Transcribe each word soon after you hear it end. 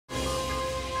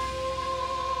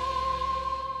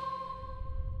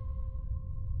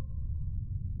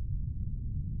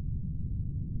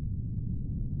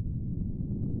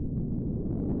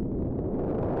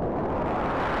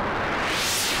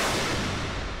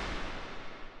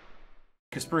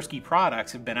Kaspersky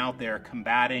products have been out there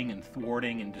combating and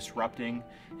thwarting and disrupting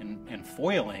and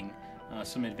foiling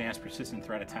some advanced persistent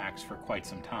threat attacks for quite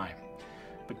some time.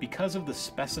 But because of the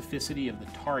specificity of the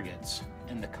targets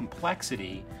and the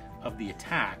complexity of the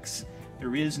attacks,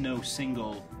 there is no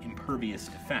single impervious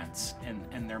defense,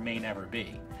 and there may never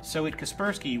be. So at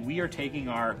Kaspersky, we are taking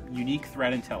our unique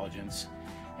threat intelligence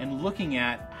and looking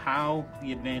at how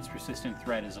the advanced persistent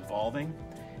threat is evolving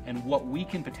and what we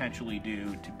can potentially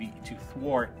do to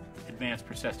thwart advanced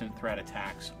persistent threat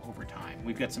attacks over time.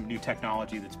 We've got some new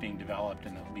technology that's being developed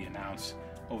and that will be announced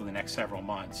over the next several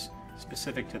months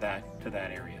specific to that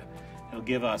area. It'll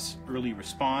give us early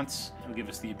response, it'll give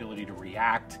us the ability to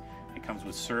react. It comes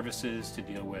with services to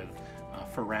deal with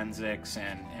forensics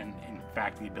and in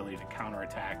fact the ability to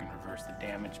counterattack and reverse the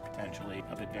damage potentially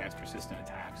of advanced persistent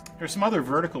attacks. There are some other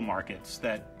vertical markets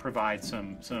that provide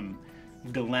some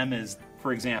dilemmas.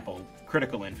 For example,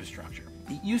 critical infrastructure.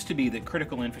 It used to be that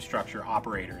critical infrastructure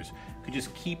operators could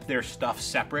just keep their stuff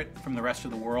separate from the rest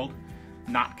of the world,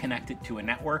 not connect it to a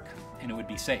network, and it would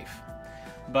be safe.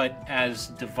 But as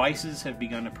devices have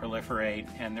begun to proliferate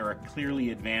and there are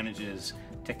clearly advantages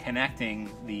to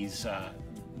connecting these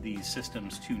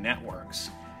systems to networks,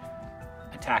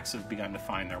 attacks have begun to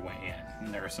find their way in.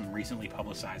 And there are some recently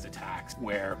publicized attacks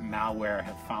where malware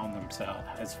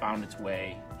has found its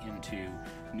way into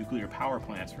nuclear power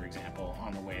plants, for example,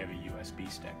 on the way of a USB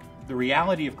stick. The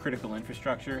reality of critical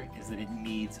infrastructure is that it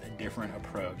needs a different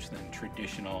approach than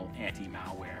traditional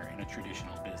anti-malware in a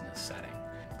traditional business setting,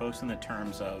 both in the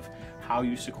terms of how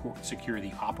you secure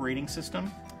the operating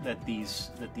system that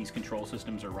these control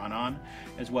systems are run on,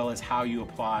 as well as how you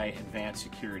apply advanced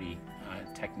security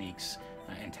techniques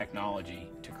and technology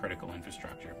to critical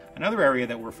infrastructure. Another area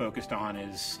that we're focused on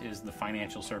is the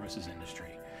financial services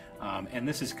industry. And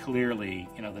this is clearly,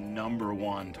 the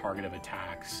 #1 target of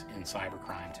attacks in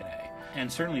cybercrime today.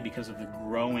 And certainly because of the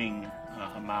growing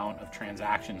amount of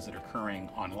transactions that are occurring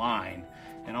online,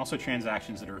 and also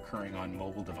transactions that are occurring on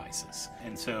mobile devices.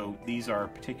 And so these are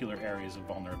particular areas of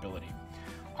vulnerability.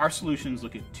 Our solutions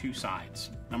look at two sides.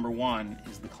 Number one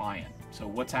is the client. So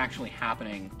what's actually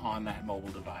happening on that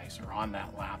mobile device or on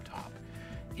that laptop?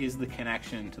 Is the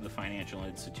connection to the financial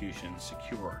institution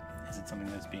secure? Is it something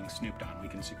that's being snooped on? We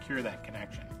can secure that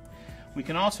connection. We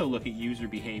can also look at user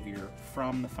behavior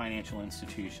from the financial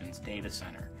institution's data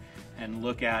center and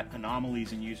look at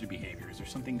anomalies in user behavior. Is there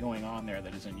something going on there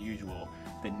that is unusual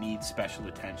that needs special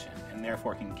attention and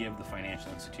therefore can give the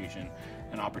financial institution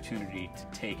an opportunity to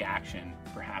take action,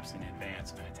 perhaps in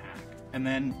advance of an attack? And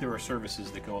then there are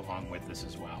services that go along with this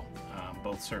as well.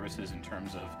 Both services in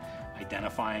terms of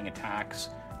identifying attacks,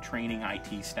 training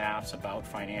IT staffs about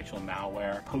financial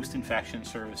malware, post-infection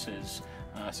services.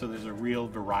 So there's a real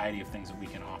variety of things that we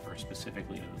can offer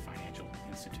specifically to the financial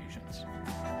institution.